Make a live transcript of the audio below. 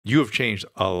You have changed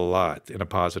a lot in a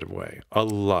positive way. A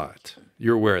lot.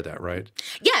 You're aware of that, right?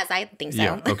 Yes, I think so.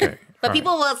 Yeah, okay. But All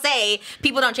people will say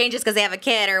people don't change just because they have a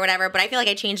kid or whatever. But I feel like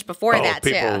I changed before that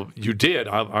too. You did.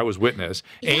 I was witness.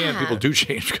 Yeah. And people do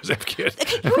change because they have kids.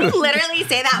 Can we literally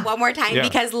say that one more time? Yeah.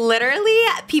 Because literally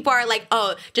people are like,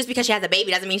 oh, just because she has a baby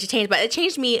doesn't mean she changed. But it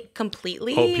changed me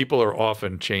completely. Oh, people are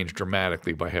often changed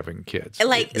dramatically by having kids.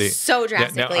 Like so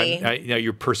drastically. Now,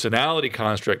 your personality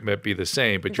construct might be the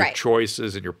same, but your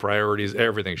choices and your priorities,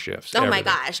 everything shifts. Oh my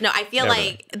gosh. No, I feel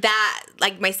like that,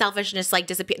 like my selfishness like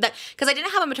disappeared. Because I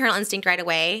didn't have a maternal instinct right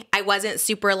away. I wasn't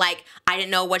super like, I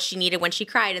didn't know what she needed when she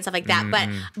cried and stuff like that.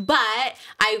 But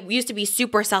I used to be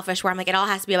super selfish where I'm like, it all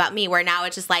has to be about me. Where now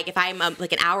it's just like, if I'm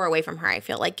like an hour away from her, I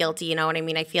feel like guilty. You know what I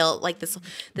mean? I feel like this.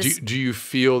 Do you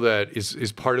feel that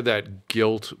is part of that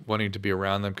guilt wanting to be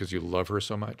around them because you love her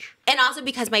so much? And also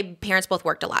because my parents both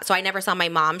worked a lot. So I never saw my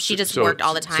mom. She just worked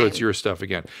all the time. So it's your stuff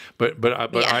again. But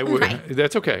I would,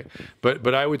 that's okay.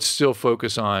 But I would still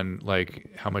focus on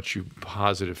like how much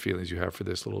positive feelings you have for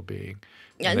this little being.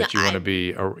 And that you want to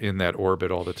be in that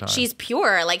orbit all the time. She's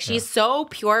pure. Like, she's so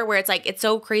pure where it's like, it's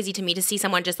so crazy to me to see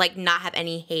someone just like not have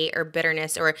any hate or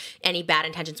bitterness or any bad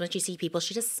intentions. When she sees people,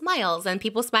 she just smiles and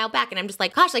people smile back. And I'm just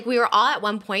like, gosh, like we were all at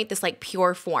one point this like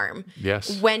pure form.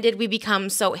 Yes. When did we become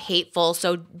so hateful,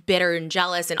 so bitter and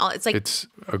jealous and all? It's like, it's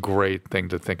a great thing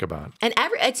to think about. And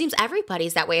it seems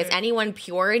everybody's that way. Is anyone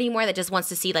pure anymore that just wants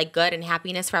to see like good and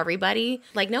happiness for everybody?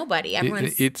 Like nobody.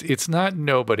 Everyone's. It's not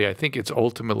nobody. I think it's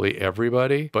ultimately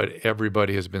everybody. But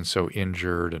everybody has been so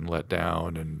injured and let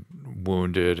down and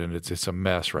wounded, and it's a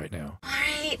mess right now. All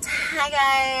right. Hi,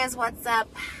 guys. What's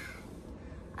up?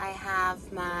 I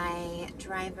have my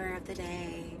driver of the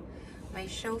day, my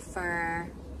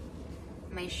chauffeur,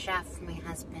 my chef, my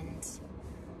husband,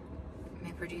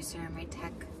 my producer, my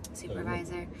tech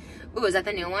supervisor. Ooh, is that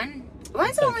the new one? Why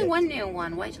is there only one new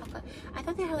one? White chocolate. I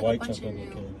thought they had like a bunch of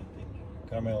new.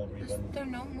 Caramel ribbon. There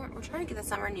no more. We're trying to get the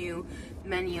summer new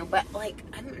menu, but like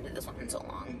I haven't been to this one in so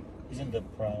long. Isn't the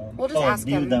brown? We'll just ask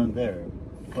him. down there.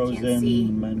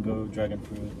 Frozen mango, dragon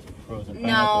fruit, frozen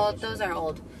pineapple. No, those are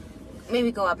old.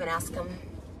 Maybe go up and ask him.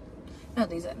 No,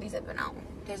 these have been out.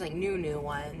 There's like new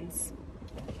ones.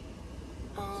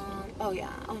 Oh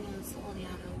yeah. Oh no, it's the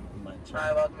Oleato.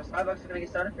 Hi, welcome to Starbucks. We're gonna get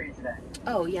started for you today.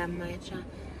 Oh yeah, matcha.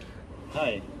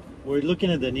 Hi, we're looking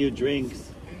at the new drinks.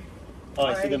 Oh,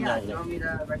 I see them now. Do you want me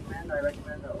to recommend? I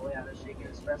recommend the Oleato Shaken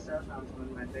Espresso. That was one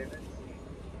of my favorites.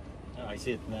 Oh, I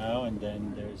see it now, and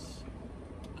then there's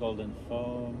Golden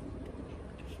Foam,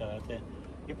 Latte.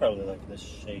 You probably like the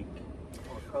shake.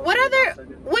 What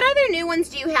other new ones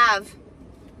do you have?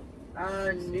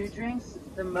 New drinks.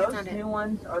 The most new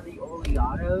ones are the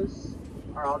Oleatos,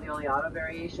 are all the Oleato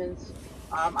variations.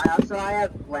 I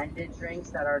have blended drinks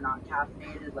that are not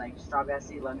caffeinated, like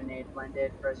strawberry lemonade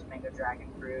blended, frozen mango dragon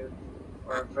fruit,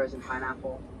 or frozen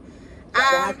pineapple. So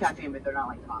they have caffeine, but they're not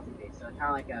like coffee based. So it's kind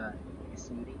of like a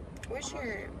smoothie. Where's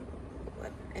your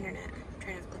internet? I'm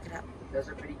trying to look it up. Those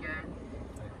are pretty good.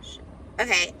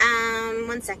 Okay.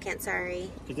 1 second.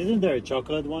 Sorry. Cause isn't there a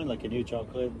chocolate one, like a new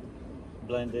chocolate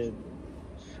blended?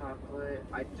 Chocolate.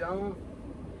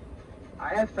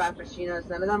 I have frappuccinos.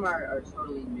 None of them are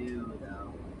totally new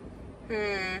though.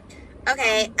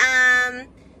 Okay.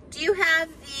 Do you have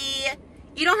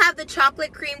you don't have the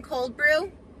chocolate cream cold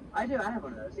brew? I do. I have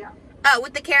one of those. Yeah. Oh,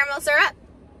 with the caramel syrup?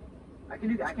 I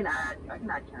can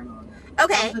add caramel in there.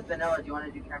 Okay. With vanilla, do you want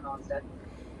to do caramel instead?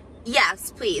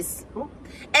 Yes, please. Cool.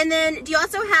 And then, do you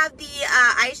also have the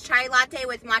iced chai latte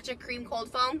with matcha cream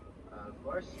cold foam? Of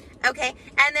course. Okay.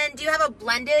 And then, do you have a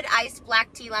blended iced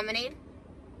black tea lemonade?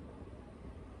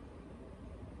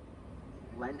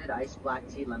 Blended iced black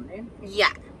tea lemonade?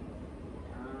 Yeah.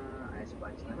 Iced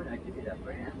black tea lemonade. I could do that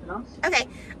for you. Anything else? Okay.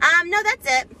 No,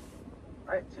 that's it.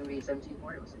 All right. It's gonna be $17.40.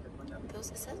 We'll set the point up. It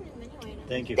says new menu item.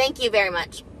 Thank you. Thank you very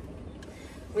much.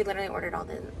 We literally ordered all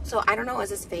the. So I don't know. Is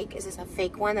this fake? Is this a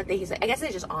fake one that he's like? I guess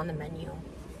it's just on the menu.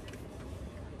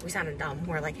 We sounded dumb.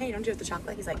 We're like, hey, don't you have the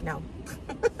chocolate? He's like, no.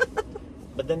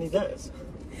 But then he does.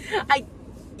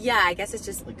 Yeah, I guess it's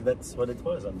just. Like that's what it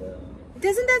was on the.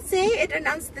 Doesn't that say it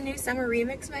announced the new summer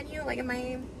remix menu? Like, am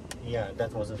I? Yeah,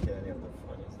 that wasn't any of the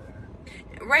photos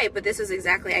there. Right, but this was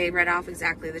exactly. I read off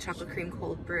exactly the chocolate cream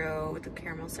cold brew with the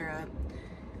caramel syrup.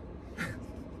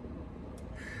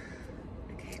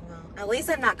 Okay, well, at least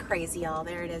I'm not crazy, y'all.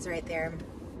 There it is, right there.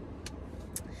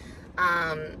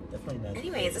 Definitely not.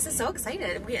 Anyways, this is so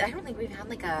excited. I don't think we've had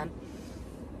like a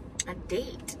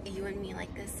date, you and me,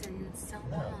 like this in so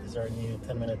long. No, these are new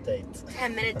 10-minute dates.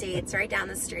 10-minute dates right down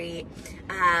the street.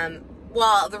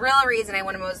 Well, the real reason I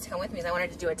wanted Moses to come with me is I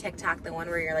wanted to do a TikTok, the one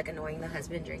where you're like annoying the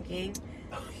husband drinking.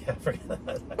 Oh, yeah, I forgot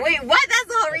about that. Wait, what? That's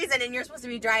the whole reason. And you're supposed to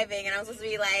be driving, and I'm supposed to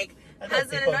be like, I know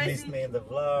husband people and missed me in the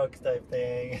vlogs type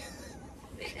thing.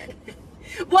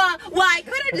 Well, I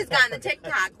could have just gotten the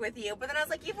TikTok with you, but then I was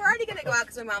like, if we're already gonna go out,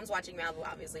 because my mom's watching me,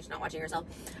 obviously she's not watching herself.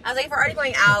 I was like, if we're already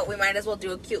going out, we might as well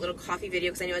do a cute little coffee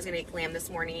video, because I knew I was gonna make lamb this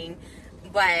morning.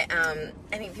 But I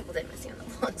think people did miss you on the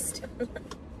vlogs too.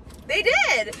 They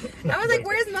did. I was like,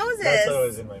 where's Moses? That's what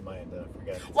was in my mind. I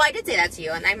forgot. Well, I did say that to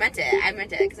you, and I meant it. I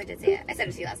meant it because I did say it. I said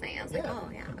it to you last night. I was like, oh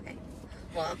yeah, okay.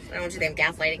 Well, I don't want you to think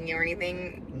I'm gaslighting you or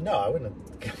anything. No, I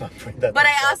wouldn't come up with that. But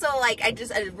I also, like, I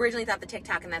originally thought the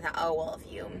TikTok, and I thought, oh, well, if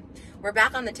you... We're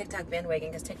back on the TikTok bandwagon,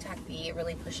 because TikTok be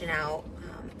really pushing out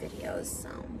videos, so...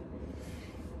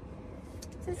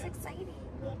 This is exciting.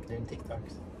 Not doing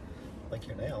TikToks. Like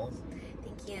your nails.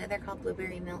 Thank you. They're called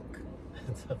Blueberry Milk.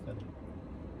 That's so funny.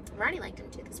 Ronnie liked them,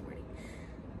 too, this morning.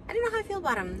 I don't know how I feel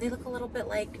about them. They look a little bit,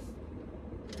 like,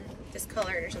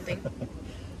 discolored or something.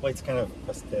 Well, it's kind of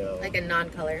pastel. Like a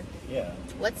non-color. Yeah.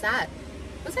 What's that?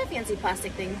 What's that fancy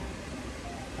plastic thing?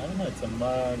 I don't know. It's a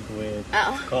mug with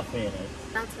coffee in it.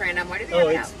 That's random. Why do they have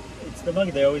it out? It's the mug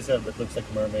they always have that looks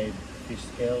like mermaid fish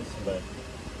scales, but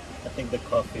I think the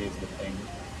coffee is the thing.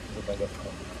 The bag of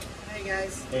coffee. Hey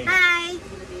guys. Hey. Hi. It's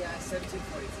gonna be 17:40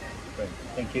 today. Great.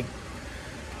 Thank you.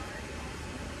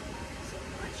 So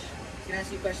much. Can I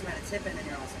ask you a question about a tip, and then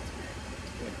you're all set.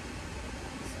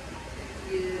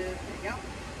 Thank you. There you go.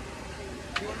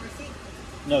 Do you want a receipt?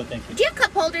 No, thank you. Do you have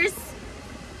cup holders?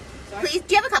 Sorry? Please,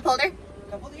 do you have a cup holder?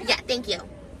 Cup holder? Yeah, thank you.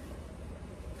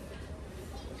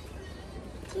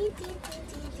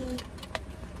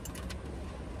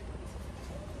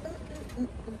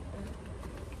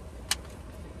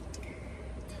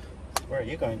 Where are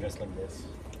you going dressed like this?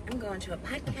 I'm going to a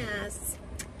podcast.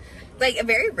 Like a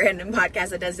very random podcast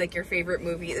that does like your favorite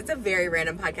movie. It's a very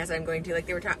random podcast that I'm going to. Like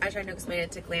they were I was trying to explain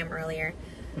it to Glam earlier.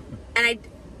 And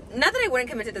not that I wouldn't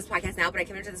commit to this podcast now, but I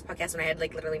committed to this podcast when I had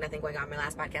like literally nothing going on. My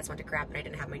last podcast went to crap, and I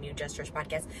didn't have my new Just Trish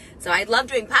podcast. So I love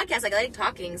doing podcasts. Like I like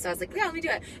talking. So I was like, yeah, let me do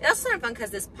it. It also sounded fun because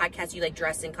this podcast you like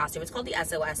dress in costume. It's called the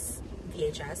SOS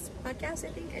VHS podcast. I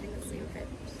think that's the name of it.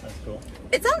 That's cool.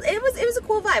 It was a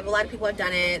cool vibe. A lot of people have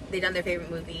done it. They've done their favorite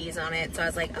movies on it. So I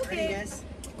was like, okay. Hey guys.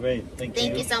 Great. Thank you.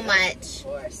 Thank you so much. Of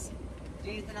course. Do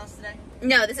you need anything else today?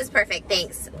 No, this is perfect.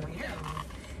 Thanks. Wow.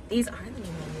 These are the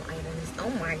new menu items. Oh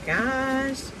my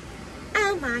gosh.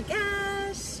 Oh my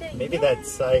gosh. Maybe that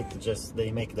site just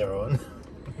they make their own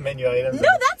menu items. No,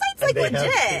 that site's like and they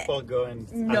legit. Have people go and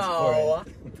ask No. for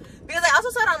it. Because I also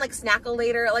saw it on like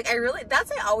Snackolator. Like that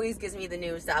site always gives me the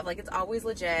new stuff. Like it's always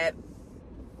legit.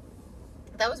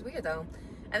 That was weird though.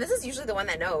 And this is usually the one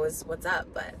that knows what's up,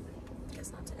 but I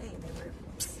guess not today. They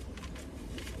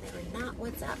were not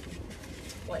what's up.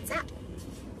 What's up?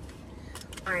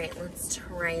 Alright, let's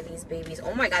try these babies.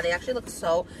 Oh my god, they actually look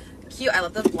so cute. I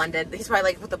love the blended. These are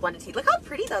like with the blended teeth. Look how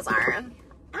pretty those are.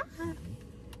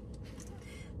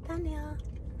 Daniel.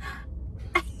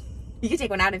 You can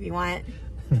take one out if you want.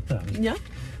 Yeah.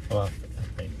 Well, I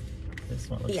think this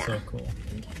one looks so cool.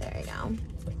 Okay, there you go.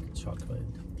 It's like chocolate.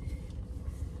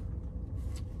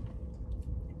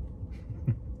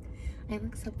 I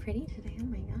look so pretty today. Oh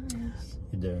my gosh.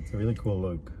 You do. It's a really cool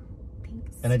look.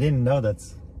 Thanks. And I didn't know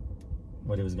that's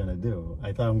what he was gonna do.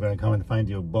 I thought I'm gonna come and find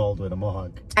you bald with a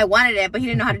mohawk. I wanted it, but he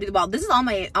didn't know how to do the ball. This is all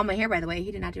my hair, by the way.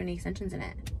 He did not do any extensions in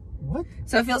it. What?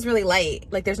 So it feels really light.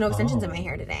 Like there's no extensions in my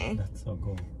hair today. That's so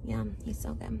cool. Yeah, he's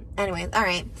so good. Anyways, all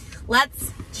right,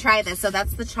 let's try this. So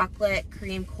that's the chocolate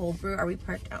cream cold brew. Are we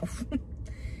parked? Oh.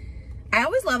 I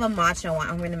always love a matcha one.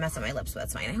 I'm going to mess up my lips, but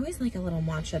that's fine. I always like a little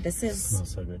matcha. This is... It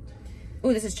smells so good.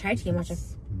 Oh, this is chai tea matcha.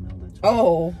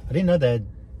 Oh. I didn't know that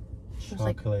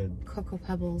chocolate... Like Cocoa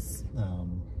Pebbles.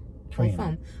 Cream.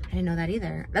 Foam. I didn't know that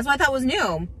either. That's what I thought was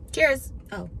new. Cheers.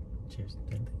 Oh. Cheers.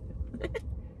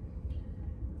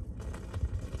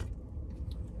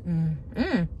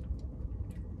 I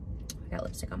got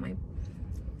lipstick on my...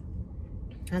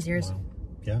 How's yours? Wow.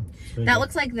 Yeah. Really that good.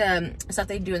 looks like the stuff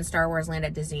they do in Star Wars Land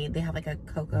at Disney. They have like a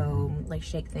cocoa like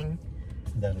shake thing.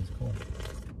 That is cool.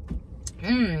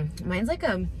 Mine's like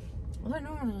a... Oh, I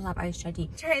know it was not iced chai tea.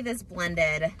 Try this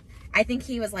blended. I think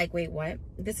he was like, wait, what?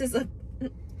 This is a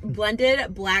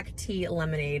blended black tea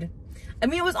lemonade. I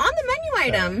mean, it was on the menu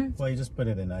item. Well, you just put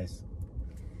it in ice.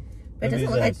 But it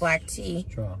doesn't look like black tea.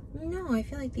 Straw. No, I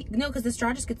feel like no, because the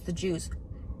straw just gets the juice.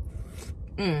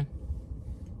 Because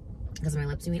of my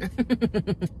lips, you mean?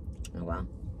 Oh, wow.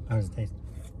 How does it taste?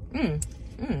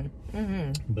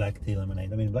 Black tea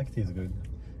lemonade. I mean, black tea is good.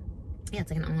 Yeah,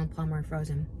 it's like an Arnold Palmer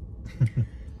frozen.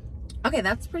 Okay,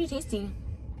 that's pretty tasty.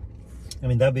 I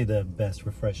mean, that'd be the best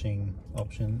refreshing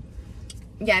option.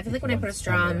 Yeah, I feel like when I put a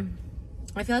straw on,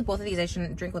 I feel like both of these I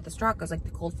shouldn't drink with the straw because like the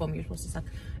cold foam you're supposed to suck.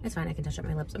 It's fine. I can touch up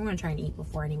my lips. I'm going to try and eat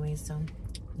before anyways, so.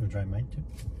 You'll try mine too?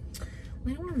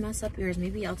 Well, I don't want to mess up yours.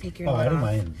 Maybe I'll take your lid off. I don't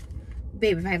mind.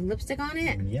 Babe, if I have lipstick on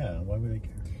it? Yeah, why would I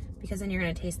care? Because then you're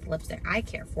going to taste the lipstick. I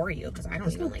care for you because I don't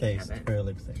There's even no like taste have it. for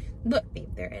lipstick. Look,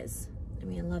 babe, there is. I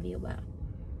mean, I love you, but.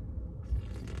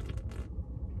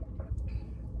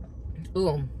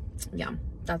 Ooh, yeah,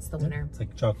 that's the winner. It's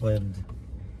like chocolate.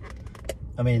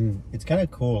 I mean, it's kind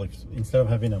of cool if, instead of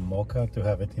having a mocha to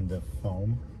have it in the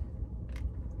foam.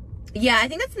 Yeah, I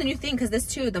think that's the new thing because this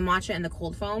too, the matcha and the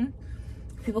cold foam,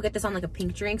 people get this on like a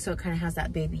pink drink, so it kind of has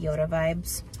that Baby Yoda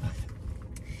vibes.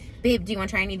 Babe, do you want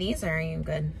to try any of these or are you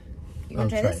good? You want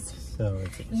to try this? So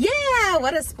yeah,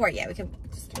 what a sport. Yeah, we can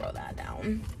just throw that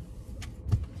down.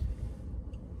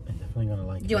 I'm definitely going to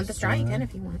like Do you want the straw? You can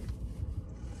if you want.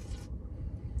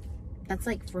 That's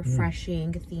like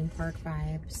refreshing theme park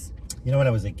vibes. You know, when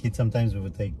I was a kid, sometimes we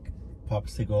would take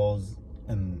popsicles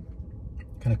and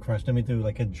kind of crush them into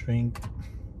like a drink.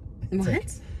 What? Like,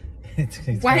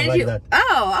 it's Why did like you? That.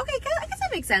 Oh, okay. I guess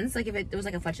that makes sense. Like if it was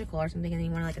like a fudgicle or something, and then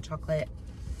you wanted like a chocolate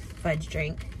fudge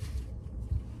drink.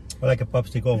 Or like a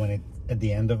popsicle when it at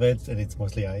the end of it and it's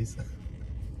mostly ice.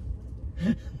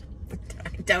 I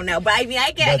don't know, but I mean,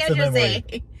 I get what you're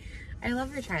saying. I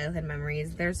love your childhood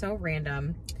memories. They're so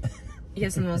random. You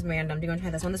have some of the most random. Do you want to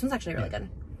try this one? This one's actually really good.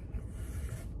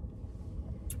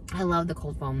 I love the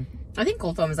cold foam. I think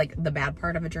cold foam is like the bad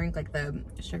part of a drink, like the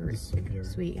sugar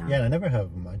sweet. Yeah. Yeah, I never have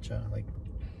matcha. Like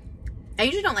I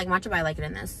usually don't like matcha, but I like it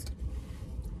in this.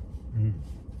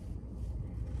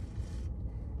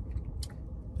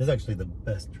 This is actually the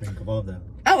best drink of all of them.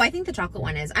 Oh, I think the chocolate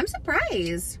one is. I'm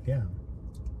surprised. Yeah.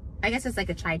 I guess it's like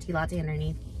a chai tea latte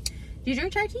underneath. Do you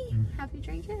drink chai tea? Have you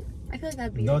drank it? I feel like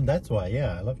that'd be. No, that's why.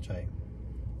 Yeah, I love chai.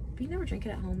 But you never drink it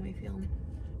at home, I feel.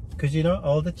 Because you know,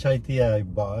 all the chai tea I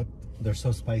bought, they're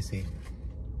so spicy.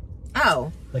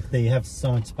 Oh. Like they have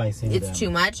so much spice in them. It's too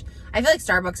much. I feel like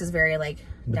Starbucks is very like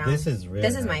down. But this is really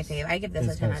This is nice. my fave. I give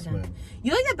this a 10 out of 10. Smooth.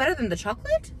 You like that better than the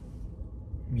chocolate?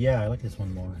 Yeah, I like this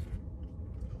one more.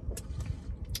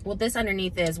 Well, this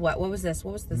underneath is what? What was this?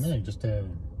 What was this? No, just a...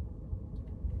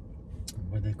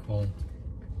 What do they call it?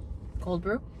 Cold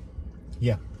brew?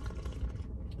 Yeah.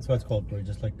 That's what it's called, brew.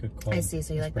 Just like a cold I see.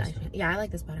 So you like that? espresso. Yeah, I like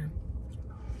this better.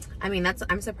 I mean,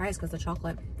 I'm surprised because the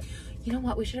chocolate. You know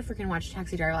what? We should have freaking watched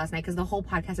Taxi Driver last night because the whole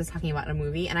podcast is talking about a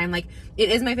movie, and I'm like, it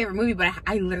is my favorite movie, but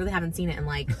I literally haven't seen it in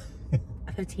like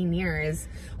 15 years.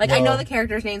 Like, well, I know the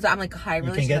characters' names, but I'm like, I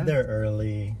really You can get there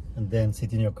early and then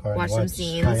sit in your car watch and watch some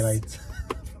scenes. highlights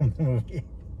from the movie.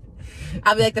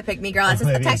 I'll be like the pick me girl. It's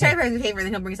just Taxi Driver is a favorite, and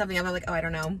then he'll bring something up. I'm like, oh, I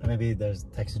don't know. Maybe there's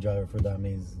Taxi Driver for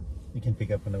Dummies. You can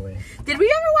pick up on the way. Did we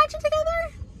ever watch it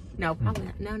together? No, probably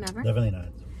not. No, never. Definitely not.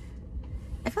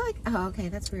 I feel like, oh, okay,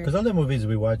 that's weird. Because all the movies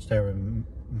we watched, I remember.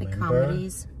 Like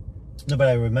comedies. No, but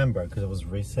I remember because it was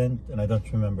recent, and I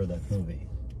don't remember that movie.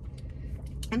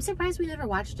 I'm surprised we never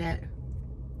watched it.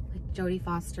 Like Jodie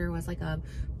Foster was like a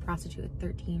prostitute at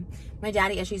 13. My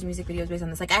daddy issues music videos based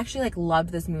on this. Like I actually like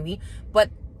loved this movie,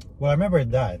 but. Well, I remember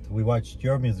that we watched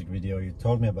your music video. You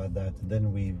told me about that, and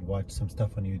then we watched some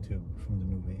stuff on YouTube from the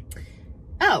movie.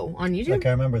 Oh, on YouTube? Like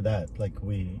I remember that. Like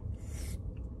we.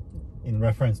 In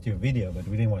reference to your video, but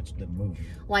we didn't watch the movie.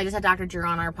 Well, I just had Dr. Drew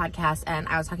on our podcast, and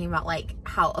I was talking about like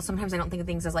how sometimes I don't think of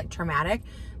things as like traumatic,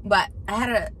 but I had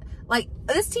a like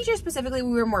this teacher specifically.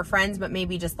 We were more friends, but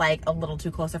maybe just like a little too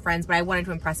close of friends. But I wanted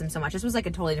to impress him so much. This was like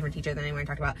a totally different teacher than anyone I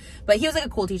talked about. But he was like a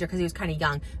cool teacher because he was kind of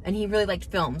young and he really liked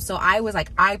films. So I was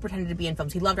like, I pretended to be in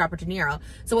films. He loved Robert De Niro.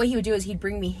 So what he would do is he'd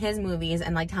bring me his movies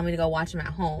and like tell me to go watch them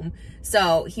at home.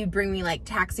 So he'd bring me like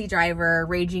Taxi Driver,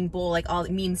 Raging Bull, like all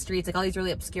Mean Streets, like all these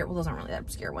really obscure. Well, those aren't really that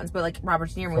obscure ones, but like Robert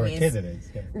De Niro movies. For a kid, it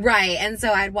is. Yeah. Right, and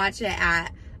so I'd watch it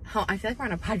at home. I feel like we're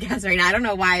on a podcast right now. I don't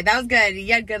know why. That was good.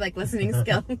 You had good like listening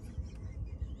skills.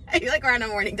 I feel like we're on a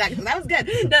morning talk. That was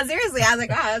good. No, seriously, I was like,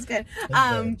 wow, that was good.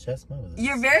 Chess Moses.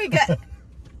 You're very good.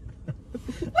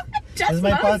 This is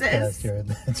my podcast here.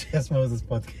 The Chess Moses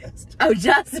podcast. Oh,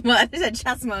 Just Moses. I said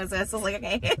Chess Moses. I was like,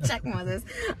 okay, check Moses.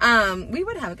 We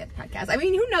would have a good podcast. I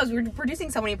mean, who knows? We're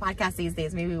producing so many podcasts these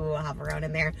days. Maybe we will have our own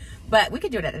in there. But we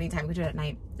could do it at any time. We could do it at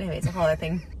night. Anyway, it's a whole other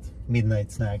thing.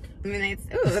 Midnight snack. Midnights.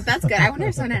 Ooh, that's good. I wonder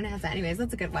if someone has that. Anyways,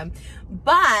 that's a good one.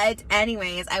 But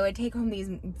anyways, I would take home these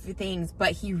things,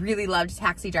 but he really loved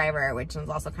Taxi Driver, which was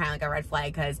also kind of like a red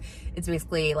flag because it's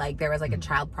basically like there was like a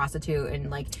child prostitute and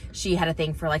like she had a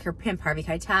thing for like her pimp Harvey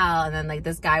Keitel, and then like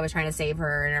this guy was trying to save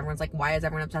her, and everyone's like, why is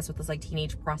everyone obsessed with this like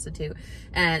teenage prostitute?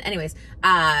 And anyways,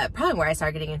 probably where I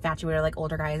started getting infatuated with like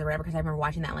older guys or whatever, because I remember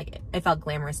watching that and, like it felt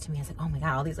glamorous to me. I was like, oh my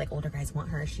god, all these like older guys want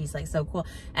her. She's like so cool.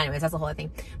 Anyways, that's the whole other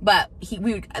thing. But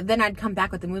But then I'd come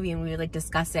back with the movie and we would like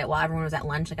discuss it while everyone was at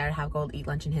lunch. Like I'd have go eat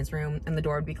lunch in his room and the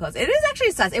door would be closed. It is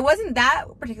actually sus. It wasn't that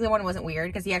particular one wasn't weird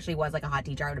because he actually was like a hot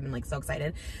teacher. I would have been like so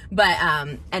excited. But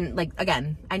and like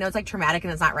again, I know it's like traumatic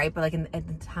and it's not right. But like at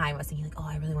the time I was thinking like, oh,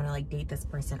 I really want to like date this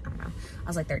person. I don't know. I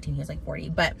was like 13. He was like 40.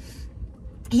 But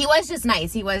he was just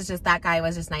nice. That guy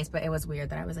was just nice. But it was weird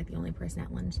that I was like the only person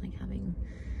at lunch like having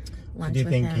lunch. Do you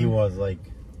with think him. he was like?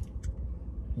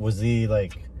 Was he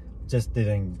like? Just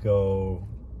didn't go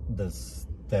the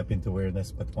step into weirdness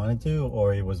but wanted to,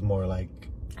 or it was more like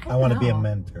I want to be a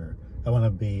mentor, I want to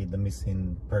be the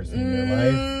missing person in your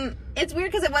life? It's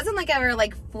weird because it wasn't like ever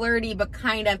like flirty, but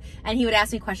kind of, and he would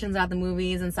ask me questions about the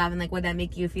movies and stuff and like, would that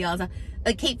make you feel? So,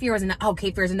 like Cape Fear was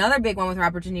Cape Fear is another big one with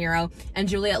Robert De Niro, and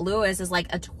Juliette Lewis is like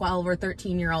a 12 or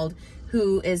 13-year-old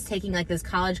who is taking like this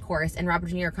college course, and Robert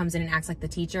De Niro comes in and acts like the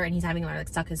teacher, and he's having her like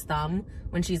suck his thumb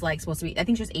when she's like supposed to be, I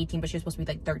think she was 18, but she was supposed to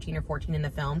be like 13 or 14 in the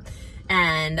film.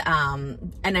 And I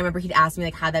remember he'd ask me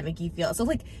like, how'd that make you feel? So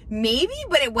like maybe,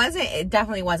 but it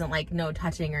definitely wasn't like no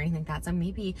touching or anything like that. So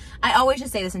maybe, I always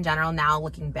just say this in general now,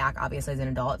 looking back, obviously as an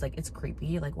adult, it's like, it's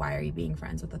creepy. Like, why are you being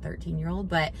friends with a 13-year-old?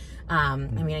 But I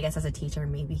mean, I guess as a teacher,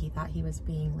 maybe he thought he was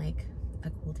being like a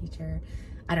cool teacher.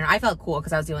 I don't know. I felt cool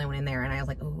because I was the only one in there, and I was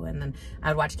like, oh. And then I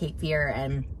would watch Cape Fear,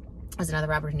 and it was another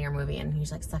Robert De Niro movie, and he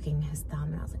was like sucking his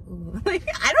thumb, and I was like, ooh. Like,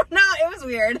 I don't know. It was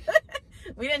weird.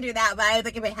 We didn't do that, but I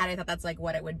think in my head, I thought that's like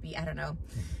what it would be. I don't know.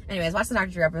 Anyways, watch the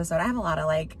Dr. Drew episode. I have a lot of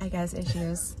like, I guess,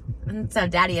 issues. Instead of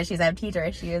daddy issues, I have teacher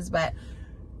issues, but.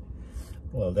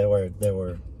 Well, they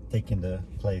were taking the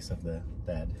place of the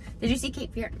dad. Did you see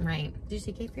Cape Fear? Right. Did you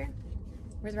see Cape Fear?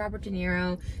 Where's Robert De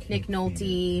Niro, Nick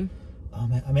Nolte? Oh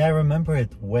man, I mean, I remember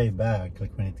it way back,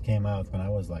 like when it came out, when I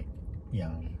was like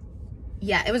young.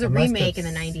 Yeah, it was a remake in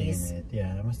the 90s.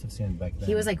 Yeah, I must have seen it back then.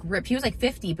 He was like ripped. He was like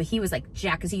 50, but he was like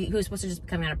jacked because he was supposed to just be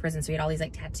coming out of prison, so he had all these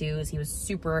like tattoos. He was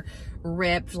super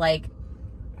ripped. Like,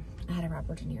 I had a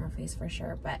Robert De Niro face for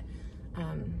sure, but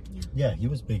yeah, he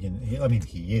was big I mean,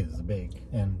 he is big,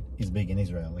 and he's big in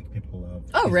Israel. Like, people love.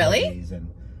 Oh, really? Movies, and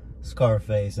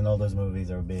Scarface and all those movies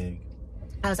are big.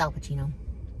 I was Al Pacino.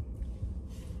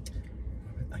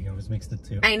 I always mixed the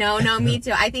two. I know, no, me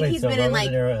too. I think he's been in like.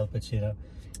 De Niro, Al Pacino.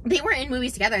 They were in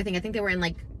movies together. I think they were in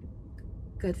like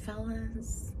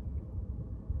Goodfellas.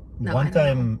 No, One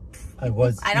time I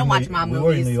was. I don't watch mom movies. We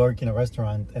were in New York in a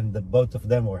restaurant, and both of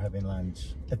them were having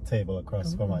lunch at table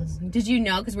across from us. Did you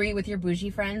know? Because were you with your bougie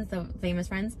friends, the famous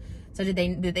friends? So did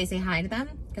they say hi to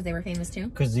them because they were famous too?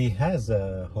 Because he has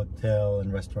a hotel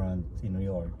and restaurant in New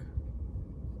York.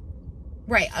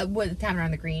 Right, what Tavern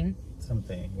on the Green?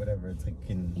 Something, whatever. It's like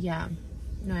in. Yeah.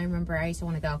 No, I remember. I used to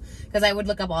want to go because I would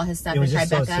look up all his stuff in Tribeca. It was just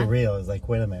so surreal. It was like,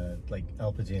 wait a minute, like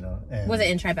Al Pacino. And was it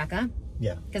in Tribeca?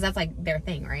 Yeah. Because that's like their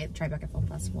thing, right? Tribeca Film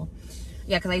Festival.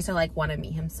 Yeah, because I used to like want to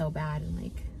meet him so bad, and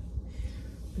like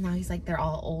now he's like they're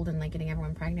all old and like getting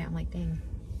everyone pregnant. I'm like, dang.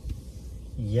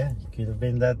 Yeah, could have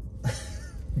been that.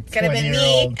 Could have been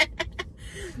me.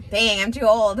 Dang, I'm too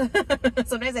old.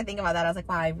 Sometimes I think about that. I was like,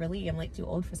 wow, I really am like too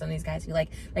old for some of these guys who like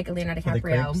Leonardo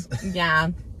DiCaprio.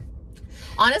 Yeah.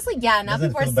 Honestly, yeah. Now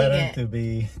people are seeing it. To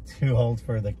be too old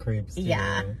for the creeps.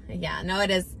 Yeah, yeah. No, it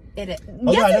is. It is.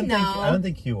 Although yes I don't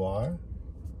think you are.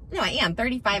 No, I am.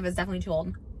 35 is definitely too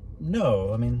old.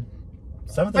 No, I mean,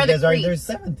 some of the guys are in their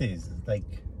 70s. Like.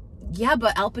 Yeah,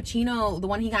 but Al Pacino, the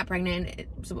one he got pregnant,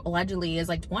 allegedly is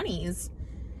like 20s.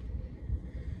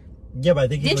 Yeah, but I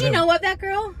think. Did you know of that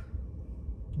girl?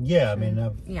 Yeah, I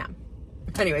mean. Yeah.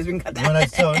 Anyways, we can cut that.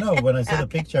 When I saw the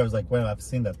picture, I was like, well, I've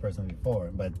seen that person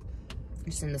before, but.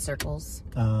 Just in the circles.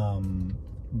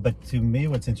 But to me,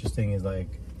 what's interesting is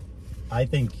like, I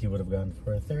think he would have gone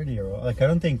for a 30-year-old. Like, I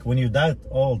don't think when you're that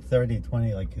old, 30,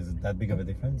 20, like, is it that big of a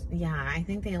difference? Yeah, I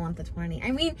think they want the 20. I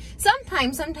mean,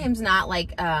 sometimes not,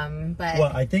 like, but...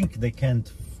 Well, I think they can't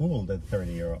fool that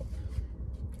 30-year-old.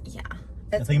 Yeah.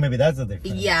 I think maybe that's the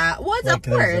difference. Yeah, well, it's like,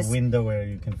 of course. There's a window where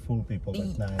you can fool people,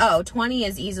 but not... Oh, 20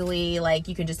 is easily, like,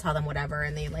 you can just tell them whatever,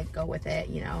 and they, like, go with it,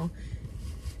 you know?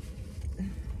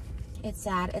 It's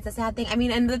sad. It's a sad thing. I mean,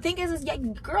 and the thing is yeah,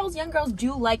 young girls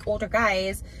do like older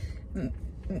guys,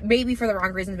 maybe for the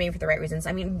wrong reasons, maybe for the right reasons.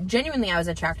 I mean, genuinely, I was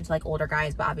attracted to like older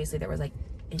guys, but obviously there was like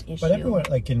an issue. But everyone,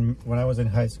 like when I was in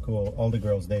high school, all the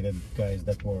girls dated guys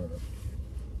that were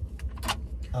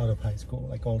out of high school,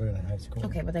 like older than high school.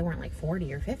 Okay, but they weren't like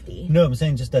 40 or 50. No, I'm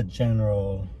saying just that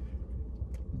general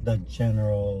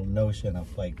notion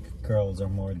of like girls are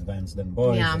more advanced than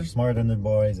boys, they're smarter than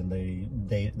boys, and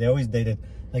they always dated.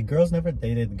 Like, girls never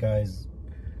dated guys,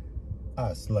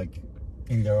 like,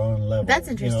 in their own level. That's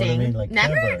interesting. You know what I mean? Like,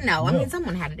 never? No, I mean,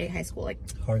 someone had to date high school, like...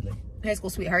 Hardly. High school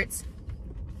sweethearts?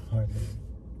 Hardly.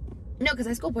 No, because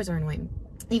high school boys are annoying.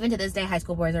 even to this day, high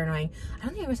school boys are annoying. I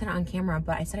don't think I ever said it on camera,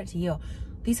 but I said it to you.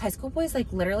 These high school boys,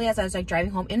 like, literally, as I was, like,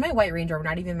 driving home in my white Range Rover,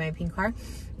 not even my pink car,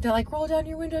 they're like, roll down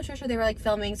your window, Trisha. They were, like,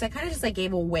 filming. So I kind of just, like,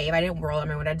 gave a wave. I didn't roll down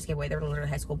my window. I just gave a wave. They were literally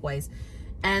high school boys.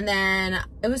 And then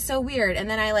it was so weird. And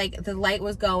then I, like, the light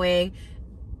was going.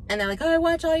 And they're like, oh, I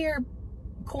watch all your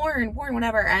porn,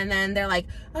 whatever. And then they're like,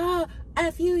 oh,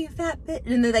 F you fat bitch.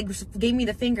 And they, like, gave me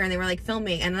the finger. And they were, like,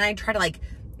 filming. And then I tried to, like,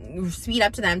 speed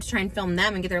up to them to try and film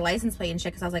them and get their license plate and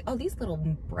shit, because I was like, oh, these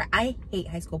little I hate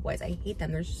high school boys. I hate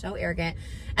them. They're so arrogant.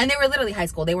 And they were literally high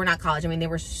school. They were not college. I mean, they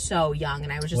were so young,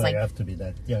 and I was just like, you have to be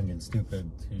that young and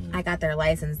stupid to... I got their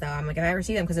license though. I'm like, if I ever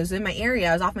see them, because it was in my area,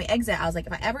 I was off my exit, I was like,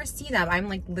 if I ever see them, I'm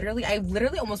like, I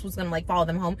literally almost was gonna like follow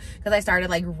them home, because I started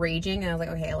like raging, and I was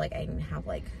like, okay, like I didn't have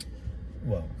like,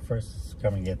 well, first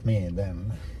come and get me, and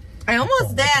then I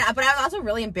almost did, but I was also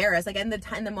really embarrassed. Like in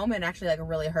the moment, it actually like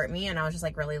really hurt me, and I was just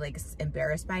like really like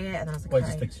embarrassed by it. And then I was like, well, it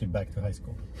just takes you back to high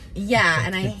school. Yeah,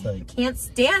 and I like, can't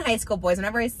stand high school boys.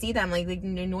 Whenever I see them, like they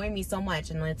annoy me so much,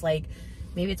 and it's like,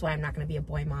 maybe it's why I'm not going to be a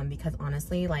boy mom, because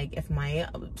honestly, like if my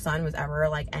son was ever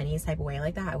like any type of way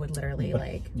like that, I would literally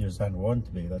like. Your son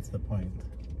won't be. That's the point.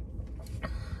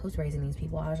 Who's raising these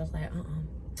people? I was just like,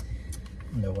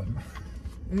 No one.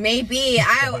 Maybe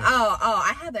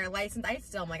I had their license. I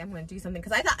still am like, I'm gonna do something,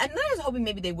 because I thought, and then I was hoping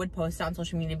maybe they would post it on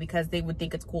social media, because they would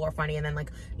think it's cool or funny, and then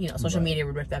like, you know, social media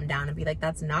would rip them down and be like,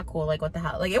 that's not cool, like what the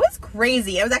hell. Like it was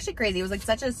crazy. It was actually crazy. It was like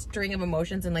such a string of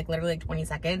emotions in like literally like 20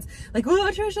 seconds. Like, oh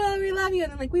Trisha, we love you,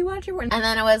 and then like we watch your work, and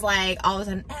then it was like all of a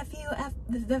sudden, F you, F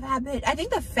the fat bitch. I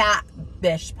think the fat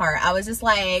bitch part, I was just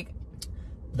like,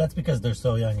 that's because they're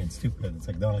so young and stupid. It's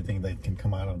like the only thing that can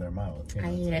come out of their mouth. You know?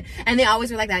 I hate it. And they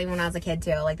always were like that even when I was a kid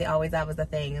too. Like they always, that was the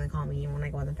thing. And they call me when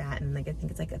I go on the fat. And like I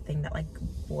think it's like a thing that like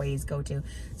boys go to.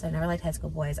 So I never liked high school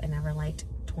boys. I never liked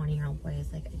 20-year-old boys.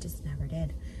 Like I just never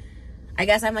did. I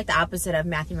guess I'm like the opposite of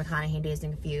Matthew McConaughey in Dazed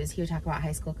and Confused. He would talk about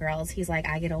high school girls. He's like,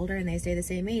 I get older and they stay the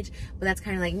same age. But that's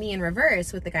kind of like me in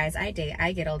reverse with the guys I date.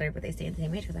 I get older, but they stay the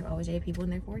same age, because I've always dated people in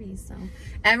their 40s. So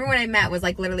everyone I met was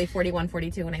like literally 41,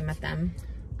 42 when I met them.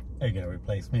 Are you gonna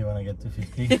replace me when I get to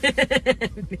 50?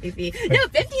 Maybe. No,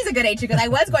 50 is a good age, because I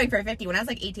was going for 50. When I was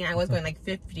like 18, I was going like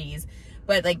 50s.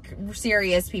 But like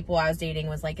serious people I was dating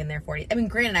was like in their 40s. I mean,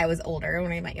 granted, I was older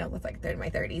when I met you. I was like in my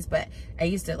 30s, but I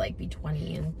used to like be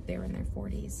 20 and they were in their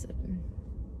 40s.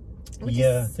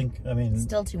 Yeah, I mean,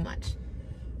 still too much.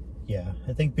 Yeah,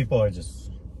 I think people are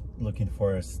just looking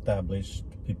for established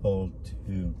people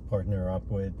to partner up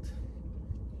with.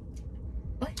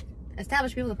 What?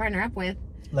 Established people to partner up with?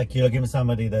 Like you're looking for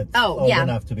somebody that's old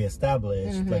enough to be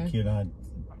established. Mm-hmm. Like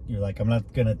you're like, I'm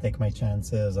not gonna take my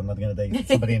chances. I'm not gonna date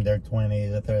somebody in their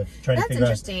 20s that they're trying to figure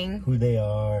out who they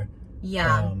are.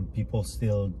 Yeah. People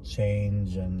still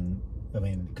change, and I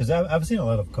mean, because I've seen a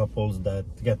lot of couples that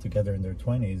get together in their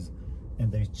 20s, and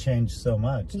they change so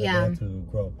much that they have to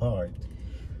grow apart.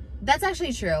 That's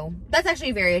actually true. That's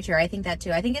actually very true. I think that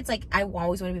too. I think it's like, I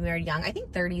always want to be married young. I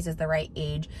think 30s is the right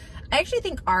age. I actually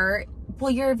think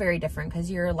you're very different, because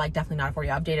you're like definitely not a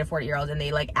 40-year-old. I've dated 40-year-olds and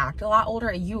they like act a lot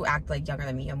older. You act like younger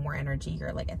than me. You have more energy.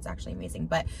 You're like, it's actually amazing.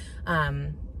 But I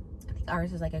think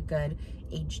ours is like a good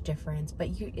age difference. But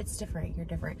it's different. You're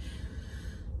different.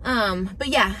 But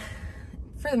yeah,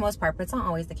 for the most part, but it's not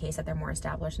always the case that they're more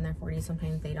established in their 40s.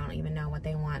 Sometimes they don't even know what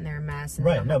they want, and they're a mess. And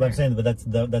right. No, but I'm saying, but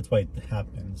that's why it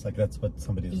happens. Like that's what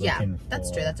somebody's looking for. Yeah, that's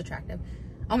true. That's attractive.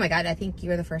 Oh my God, I think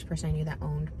you're the first person I knew that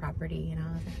owned property. You know,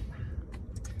 I was like, wow.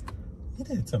 You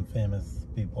dated some famous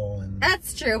people, and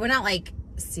that's true, but not like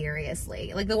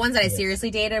seriously. Like the ones that I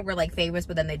seriously dated were like famous,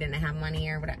 but then they didn't have money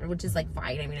or whatever, which is like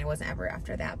fine. I mean, I wasn't ever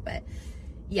after that, but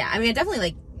yeah, I mean, I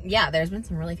definitely like, there's been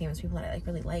some really famous people that I like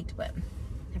really liked, but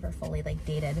never fully like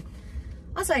dated.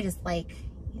 Also, I just like,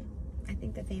 I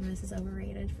think that famous is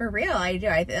overrated. For real, I do.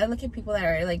 I look at people that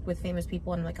are like with famous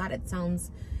people, and I'm like, God, it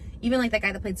sounds, even like that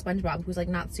guy that played SpongeBob, who's like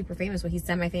not super famous, but he's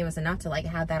semi-famous enough to like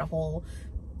have that whole,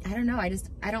 I don't know, I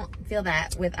don't feel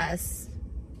that with us.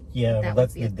 Yeah, well,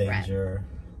 that's the danger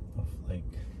of like,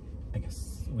 I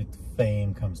guess with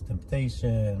fame comes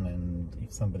temptation, and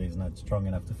if somebody's not strong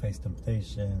enough to face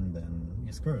temptation, then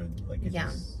you're screwed. Like, well,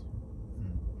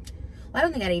 I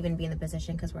don't think I'd even be in the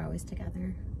position, because we're always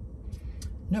together.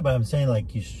 No, but I'm saying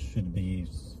like you should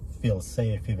feel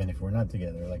safe even if we're not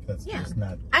together. Like that's just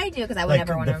not. I do, because I would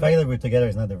never want to. The fact that we're together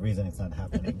is not the reason it's not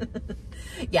happening.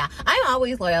 Yeah, I'm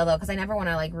always loyal though, because I never want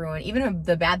to like ruin even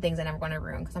the bad things. I never want to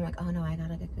ruin, because I'm like, oh no, I got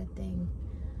like a good thing.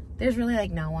 There's really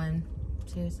like no one,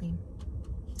 seriously.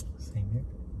 Same here.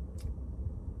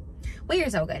 Well, you're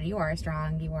so good. You are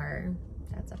strong. You are.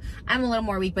 I'm a little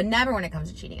more weak, but never when it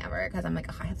comes to cheating ever, because I'm like,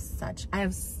 oh, I have such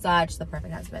the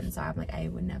perfect husband, so I'm like, I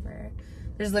would never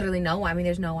There's literally no one. I mean,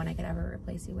 there's no one I could ever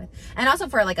replace you with. And also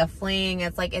for like a fling,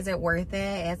 it's like, is it worth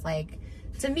it? It's like,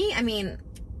 to me, I mean.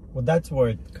 Well, that's where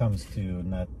it comes to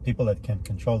not people that can't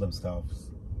control themselves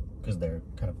because they're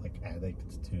kind of like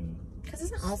addicts to. Because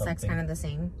isn't all sex kind of the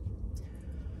same?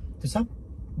 To some,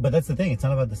 but that's the thing. It's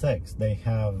not about the sex. They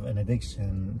have an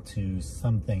addiction to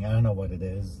something. I don't know what it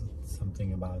is.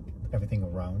 Something about everything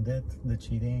around it, the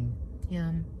cheating.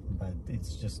 Yeah. But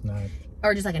it's just not.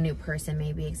 Or just like a new person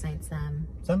maybe excites them.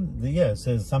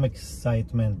 So some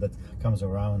excitement that comes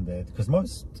around it. Because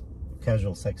most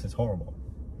casual sex is horrible.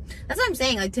 That's what I'm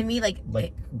saying. Like, to me, like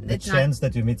the chance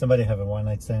that you meet somebody, have a one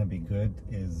night stand and be good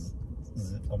is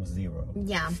almost zero.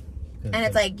 Yeah. And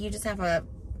it's like you just have a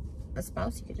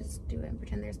spouse, you could just do it and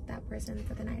pretend there's that person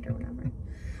for the night or whatever.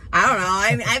 I don't know.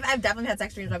 I mean, I've definitely had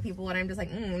sex dreams about people when I'm just like,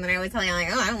 and then I always tell you, like,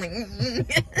 oh, I'm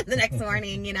like, the next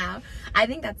morning, you know. I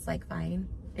think that's like fine.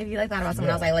 If you like thought about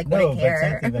someone else, I like wouldn't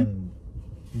care. But it's not even,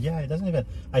 yeah, it doesn't even.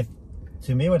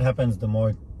 To me, what happens the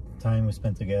more time we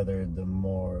spend together, the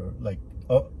more like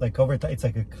over time, it's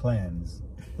like a cleanse.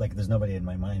 Like there's nobody in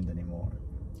my mind anymore.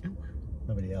 Oh, wow.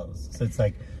 Nobody else. So it's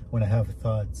like when I have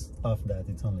thoughts of that,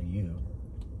 it's only you.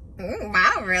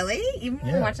 Wow, really? Even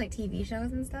when we watch like TV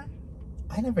shows and stuff?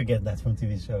 I never get that from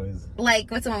TV shows.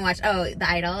 Like, what's someone watch? Oh, The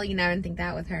Idol? You never think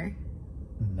that with her?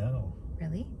 No.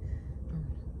 Really?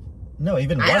 No,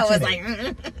 even watching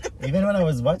it. Even when I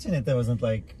was watching it, there wasn't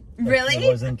like... Really? It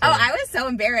wasn't like, I was so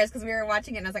embarrassed because we were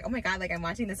watching it and I was like, oh my God, like I'm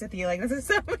watching this with you. Like, this is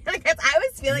so... Like, I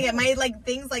was feeling it. My, like,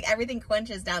 things, like, everything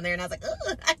quenches down there and I was like,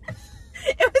 ugh.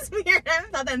 It was weird. I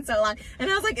haven't thought that in so long. And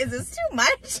I was like, is this too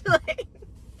much? Like...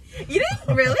 You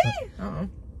didn't really? Oh.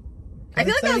 I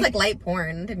feel like that was like light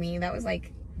porn to me. That was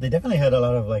like. They definitely had a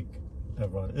lot of like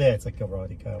erotic. Yeah, it's like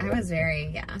erotica. I was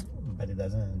very, yeah. But it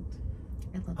doesn't.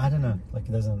 I don't know. Like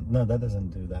it doesn't. No, that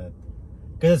doesn't do that.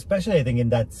 Because especially I think in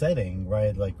that setting,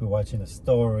 right? Like we're watching a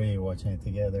story, watching it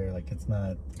together. Like it's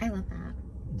not. I love that.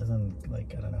 It doesn't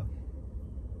like I don't know.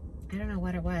 I don't know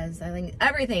what it was. I like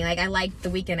everything. Like I liked The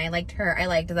Weeknd. I liked her. I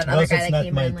liked that other guy that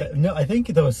came in. Like... No, I think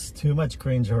there was too much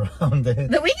cringe around it.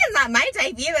 The Weeknd's not my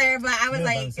type either, but I was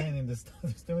like. I'm saying there's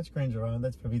too much cringe around.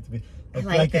 That's for me to be.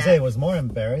 Like I say, it was more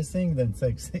embarrassing than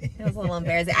sexy. It was a little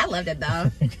embarrassing. I loved it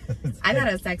though. I thought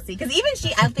it was sexy because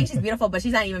even I think she's beautiful, but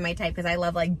she's not even my type because I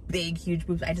love like big, huge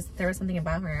boobs. There was something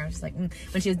about her. I was just like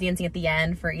when she was dancing at the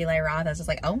end for Eli Roth. I was just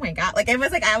like, oh my God! Like it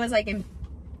was like I was like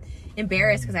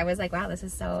embarrassed because I was like, wow, this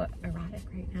is so erotic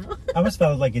right now. I always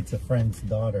felt like it's a friend's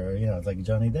daughter. You know, it's like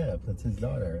Johnny Depp. That's his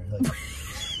daughter. Like...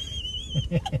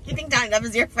 You think Johnny Depp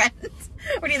is your friend?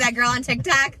 Or that girl on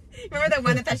TikTok? Remember the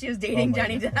one that thought she was dating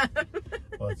Johnny Depp?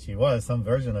 Well, she was some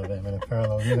version of him in a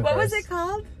parallel universe. What was it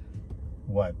called?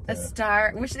 What? A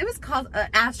star. Which it was called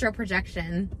Astral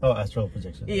Projection. Oh, Astral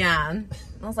Projection. Yeah.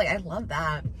 I was like, I love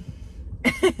that.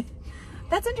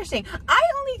 That's interesting. I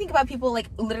only think about people like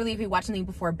literally if we watch something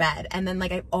before bed and then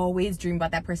like I always dream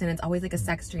about that person. It's always like a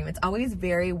sex dream. It's always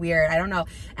very weird. I don't know.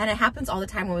 And it happens all the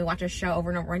time when we watch a show over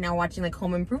and over. Right now watching like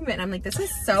Home Improvement and I'm like, this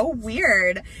is so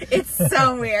weird. It's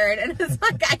so weird. And it's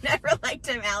like I never liked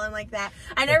Tim Allen like that.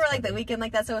 I never liked The Weeknd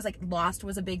like that. So it was like Lost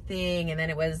was a big thing and then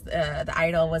it was The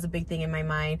Idol was a big thing in my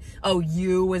mind. Oh,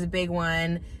 You was a big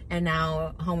one. And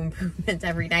now Home Improvement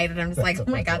every night. And I'm just like, oh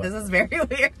my God, this is very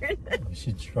weird. You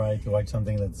should try to watch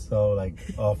something that's so like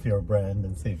off your brand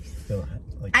and see if you still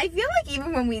like. I feel like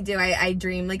even when we do, I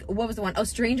dream, like, what was the one? Oh,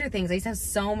 Stranger Things. I used to have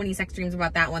so many sex dreams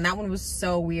about that one. That one was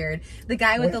so weird. The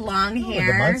guy with the long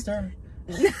hair. The monster?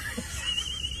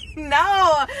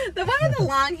 No, the one with the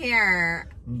long hair.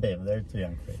 Babe, they're too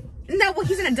young for you. No, well,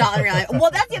 he's an adult in real life.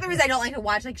 Well, that's the other reason I don't like to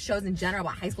watch like shows in general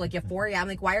about high school, like Euphoria. I'm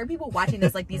like, why are people watching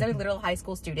this? Like, these are literal high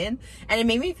school students, and it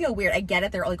made me feel weird. I get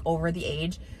it; they're like over the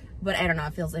age, but I don't know.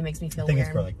 It makes me feel weird. I think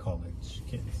it's for like college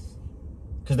kids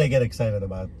because they get excited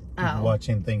about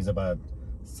watching things about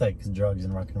sex, drugs,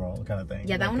 and rock and roll kind of thing.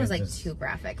 Yeah, that one was like too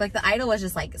graphic. Like The Idol was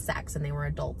just like sex, and they were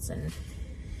adults and.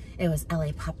 It was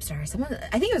LA pop star. Someone,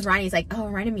 I think it was Ronnie's like, oh, it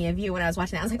reminded me of you when I was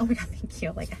watching that. I was like, oh my God, thank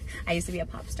you. Like, I used to be a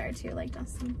pop star too, like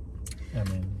Dustin. I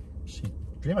mean, she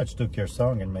pretty much took your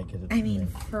song and make it. I mean,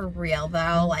 for real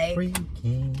though, like.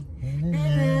 Freaky.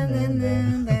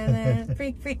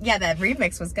 Freak. Yeah, that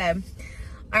remix was good.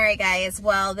 All right, guys.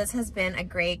 Well, this has been a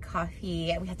great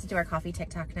coffee. We have to do our coffee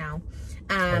TikTok now.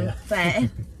 But.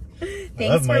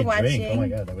 Thanks for watching. Drink. Oh my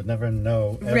God, I would never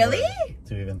know. Really?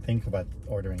 To even think about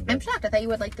ordering that. I'm shocked. I thought you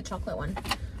would like the chocolate one.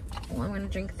 Well, I'm going to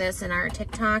drink this in our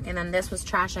TikTok. And then this was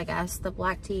trash, I guess. The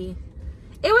black tea.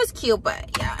 It was cute, but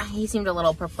yeah, he seemed a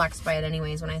little perplexed by it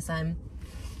anyways when I said him.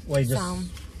 Well, just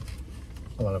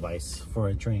a lot of ice for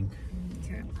a drink.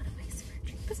 A lot of ice for a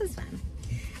drink. This is fun.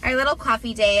 Our little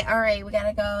coffee date. All right, we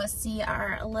gotta go see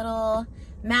our little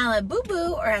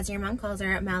Malaboo, or as your mom calls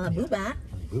her, Malabooba.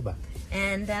 Booba.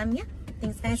 And yeah,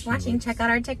 thanks guys for watching. Check out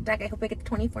our TikTok. I hope we get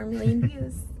 24 million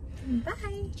views.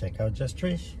 Bye. Check out Just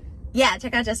Trish. Yeah,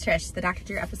 check out Just Trish. The Dr.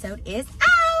 Drew episode is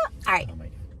out. All right. Oh my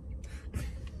God.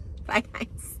 Bye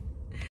guys.